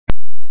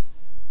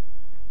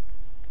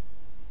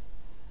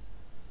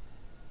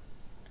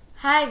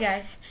Hi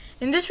guys,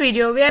 in this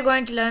video we are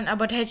going to learn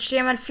about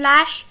HTML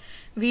Flash,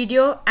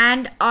 video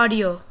and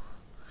audio.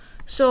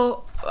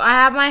 So I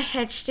have my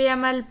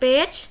HTML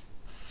page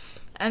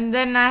and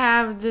then I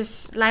have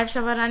this live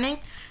server running.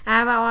 I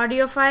have an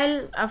audio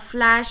file, a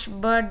flash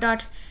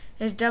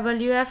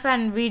bird.swf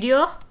and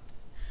video.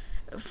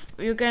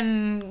 You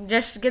can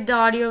just get the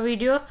audio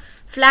video.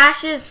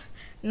 Flash is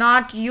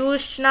not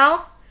used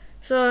now,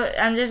 so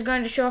I'm just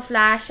going to show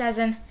Flash as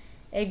an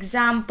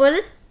example.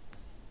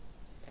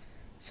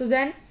 So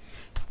then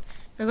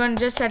we're going to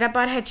just set up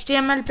our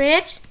HTML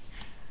page.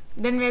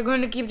 Then we're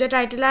going to keep the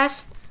title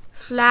as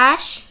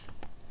Flash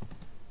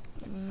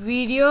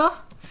Video,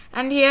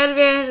 and here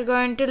we're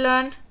going to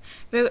learn,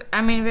 we're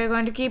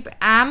going to keep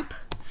amp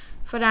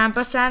for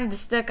ampersand,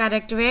 this is the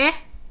correct way,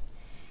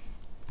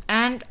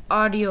 and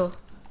audio.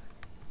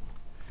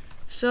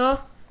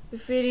 So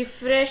if we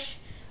refresh,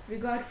 we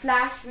got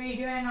Flash,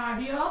 video and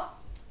audio.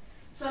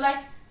 So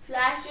like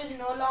Flash is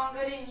no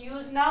longer in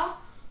use now,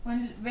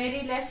 when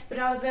very less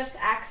browsers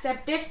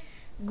accept it.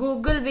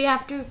 Google, we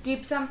have to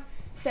keep some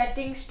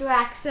settings to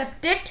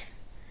accept it.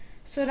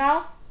 So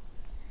now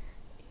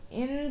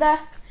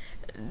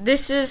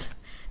this is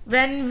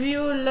when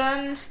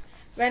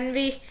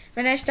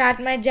I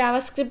start my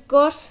JavaScript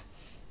course,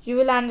 you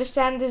will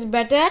understand this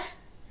better.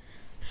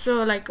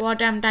 So like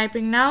what I'm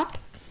typing now,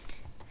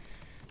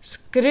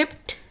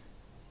 script.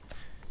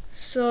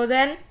 So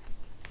then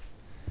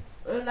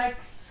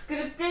like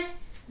script is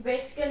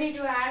basically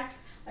to add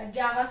a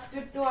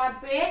JavaScript to our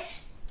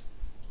page.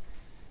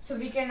 So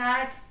we can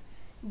add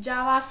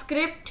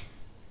JavaScript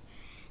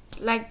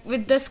like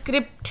with the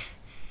script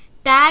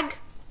tag,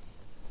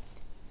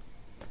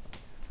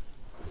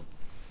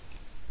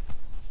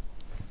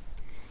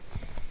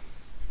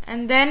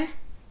 and then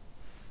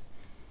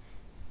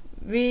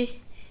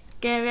we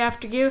have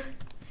to give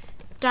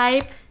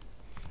type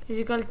is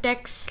equal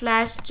text /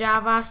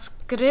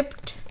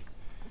 JavaScript,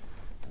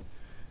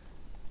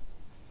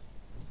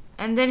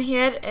 and then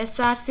here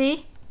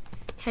src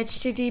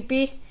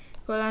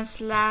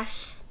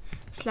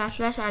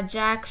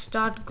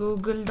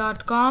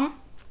http://ajax.google.com,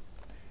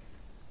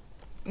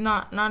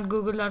 not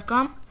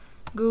google.com,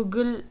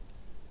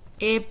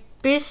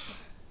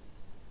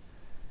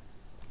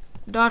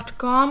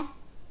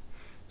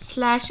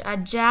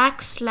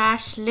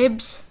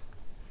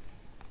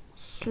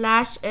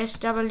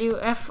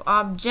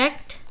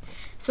 object.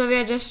 So we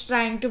are just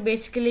trying to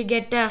basically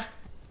get a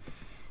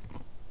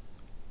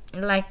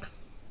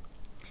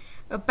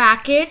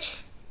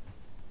package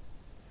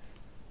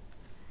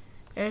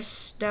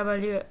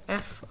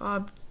swf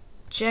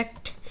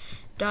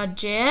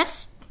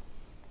object.js.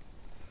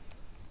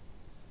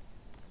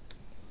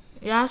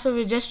 Yeah, so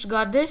we just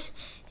got this.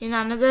 In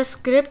another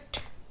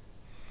script,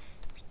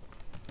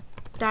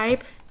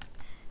 type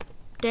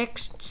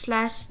text /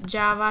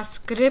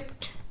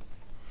 JavaScript.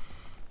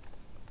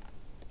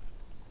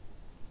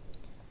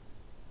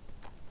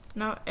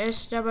 Now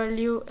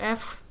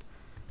swf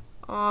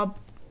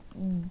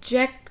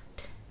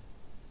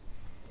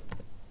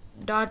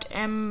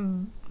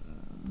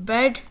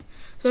object.embed.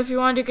 So if you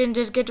want, you can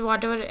just get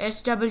whatever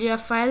swf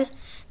file.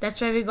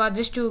 That's why we got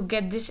this, to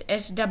get this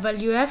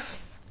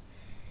swf.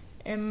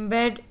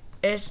 Embed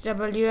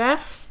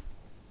swf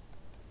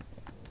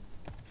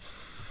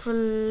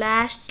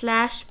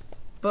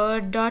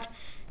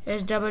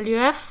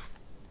 /bird.swf,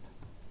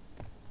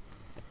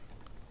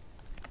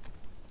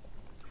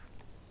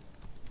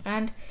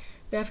 and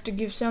we have to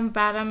give some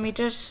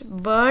parameters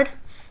bird.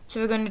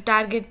 So we're going to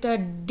target the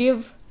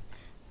div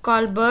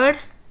called bird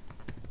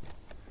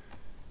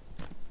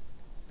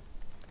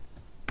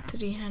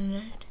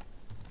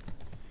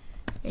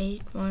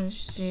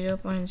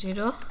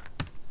 308.0.0,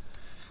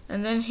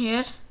 and then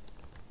here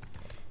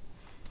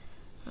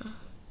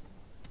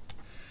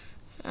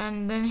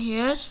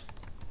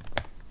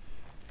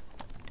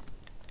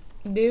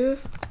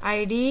div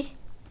id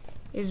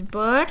is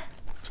bird.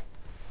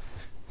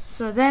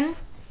 So then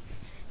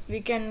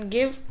we can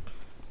give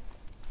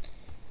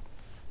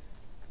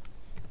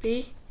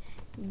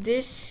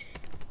this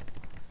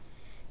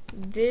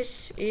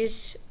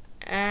is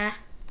a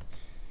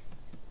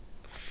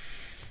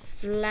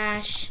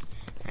flash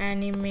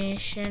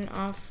animation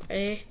of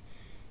a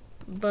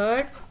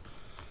bird.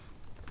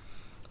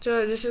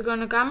 So this is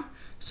going to come.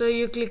 So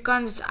you click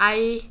on this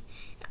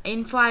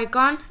info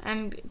icon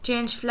and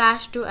change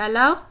flash to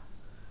allow.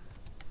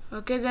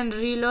 Okay, then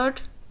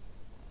reload.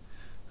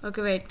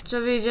 Okay, wait,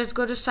 so we just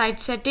go to site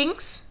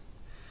settings,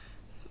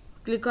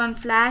 click on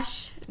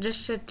flash,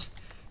 just set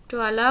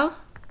to allow.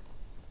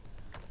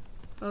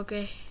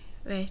 Okay,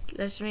 wait,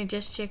 let me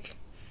just check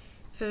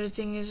if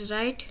everything is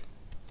right.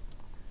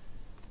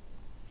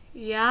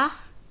 Yeah,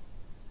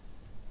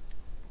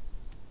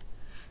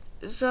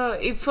 so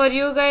if for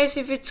you guys,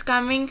 if it's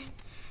coming,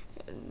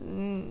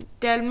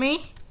 tell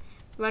me,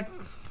 but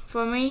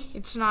for me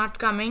it's not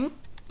coming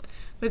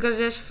because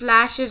this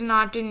flash is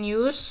not in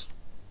use.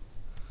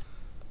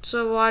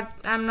 So what,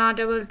 I'm not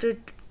able to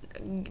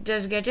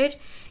just get it.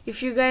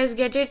 If you guys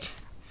get it,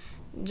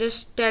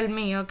 just tell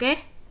me,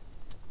 okay,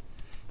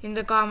 in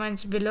the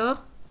comments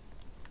below.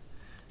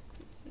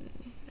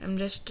 I'm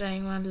just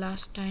trying one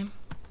last time.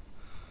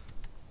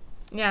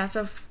 Yeah,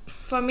 so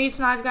for me it's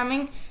not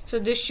coming, so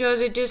this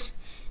shows it is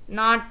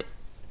not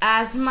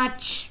as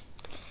much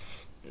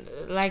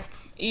like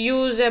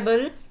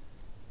usable,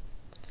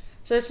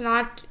 so it's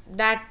not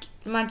that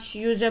much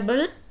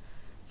usable.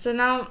 So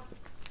now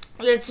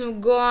let's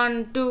go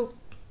on to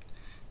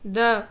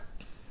the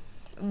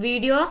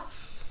video.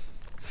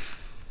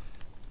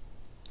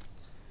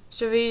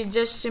 So we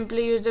just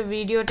simply use the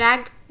video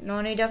tag,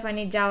 no need of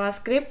any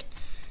JavaScript.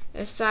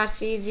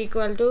 src is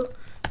equal to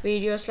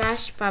video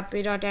slash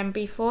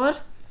puppy.mp4.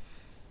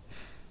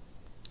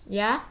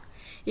 yeah,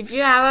 if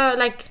you have a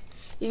like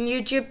in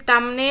YouTube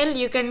thumbnail,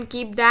 you can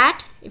keep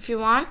that if you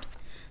want,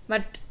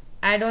 but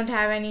I don't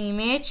have any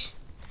image.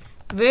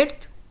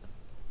 Width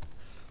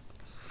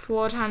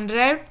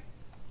 400,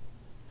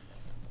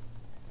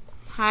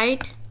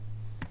 height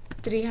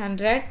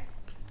 300,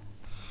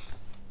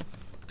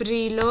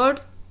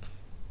 preload,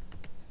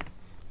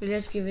 we'll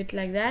just give it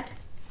like that,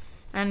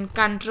 and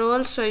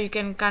controls, so you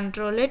can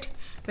control it.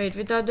 Wait,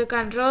 without the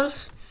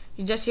controls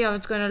you just see how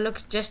it's gonna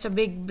look, just a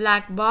big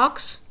black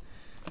box.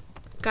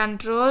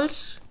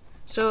 Controls,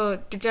 so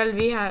to tell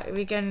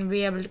we can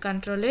be able to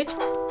control it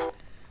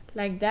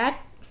like that.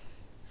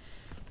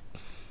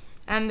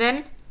 And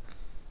then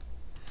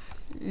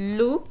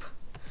loop,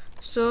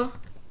 so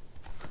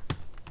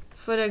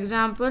for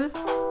example,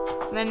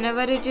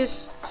 whenever it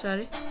is,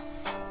 sorry,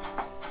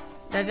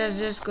 let us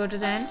just go to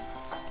the end.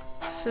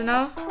 So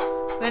now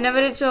whenever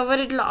it's over,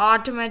 it will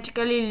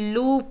automatically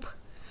loop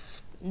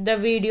the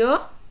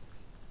video.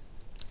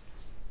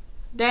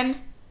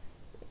 Then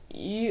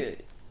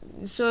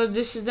so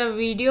this is the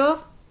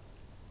video.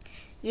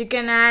 You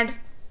can add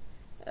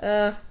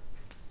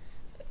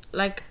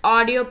like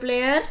audio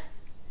player,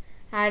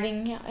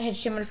 adding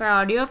HTML5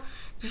 audio.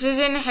 This is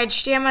in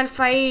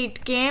HTML5,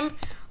 it came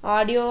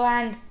audio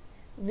and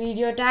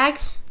video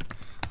tags,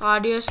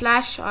 audio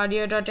slash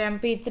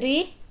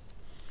audio.mp3,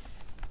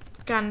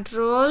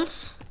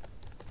 controls,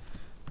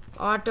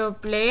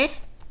 autoplay,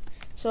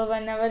 so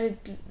whenever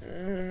it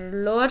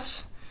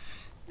loads,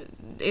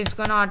 it's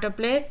gonna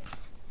autoplay.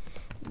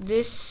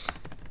 This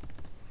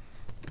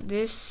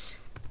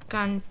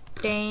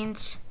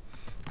contains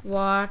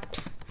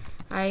what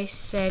I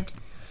said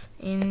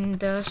in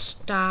the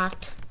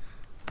start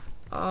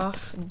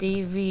of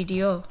the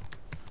video.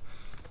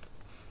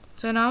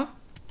 So now,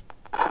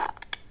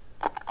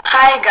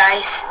 hi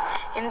guys,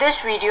 in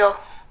this video,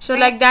 so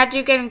like that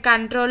you can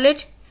control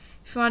it.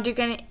 If you want, you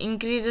can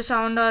increase the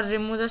sound or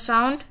remove the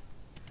sound,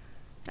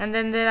 and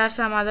then there are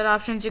some other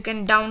options. You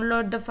can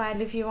download the file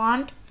if you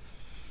want.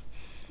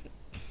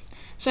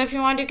 So if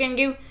you want, you can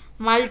give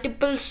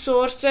multiple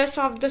sources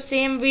of the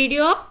same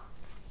video.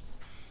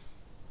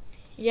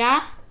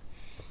 Yeah,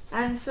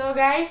 and so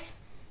guys,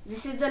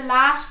 this is the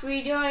last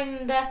video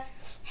in the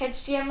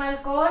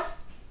HTML course.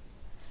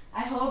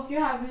 I hope you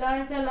have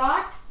learned a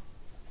lot.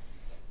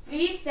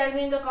 Please tell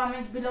me in the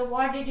comments below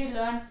what did you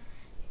learn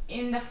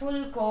in the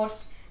full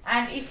course,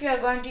 and if you are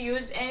going to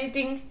use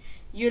anything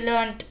you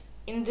learned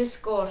in this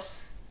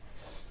course.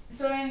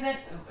 So in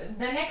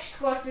the next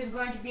course is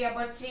going to be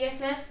about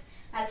CSS,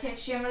 as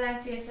HTML and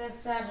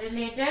CSS are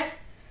related.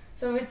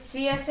 So with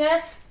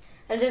CSS,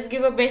 I'll just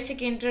give a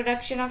basic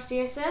introduction of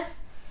CSS.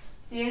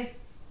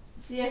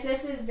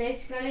 CSS is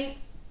basically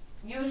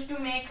used to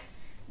make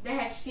the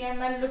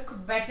HTML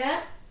look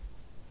better.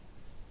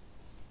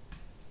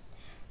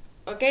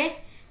 Okay,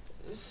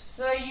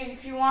 so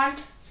if you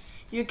want,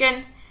 you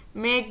can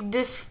make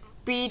this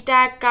p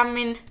tag come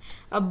in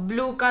a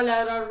blue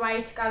color or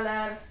white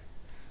color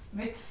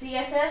with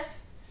CSS.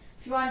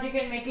 If you want, you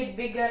can make it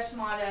bigger,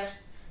 smaller.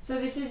 So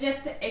this is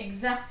just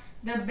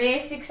the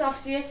basics of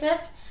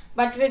CSS,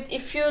 but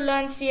if you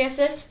learn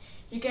CSS,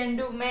 you can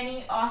do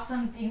many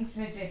awesome things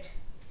with it.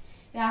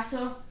 Yeah,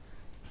 so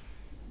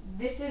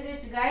this is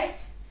it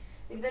guys.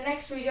 In the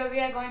next video we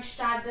are going to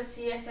start the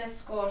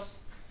CSS course.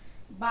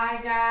 Bye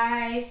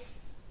guys.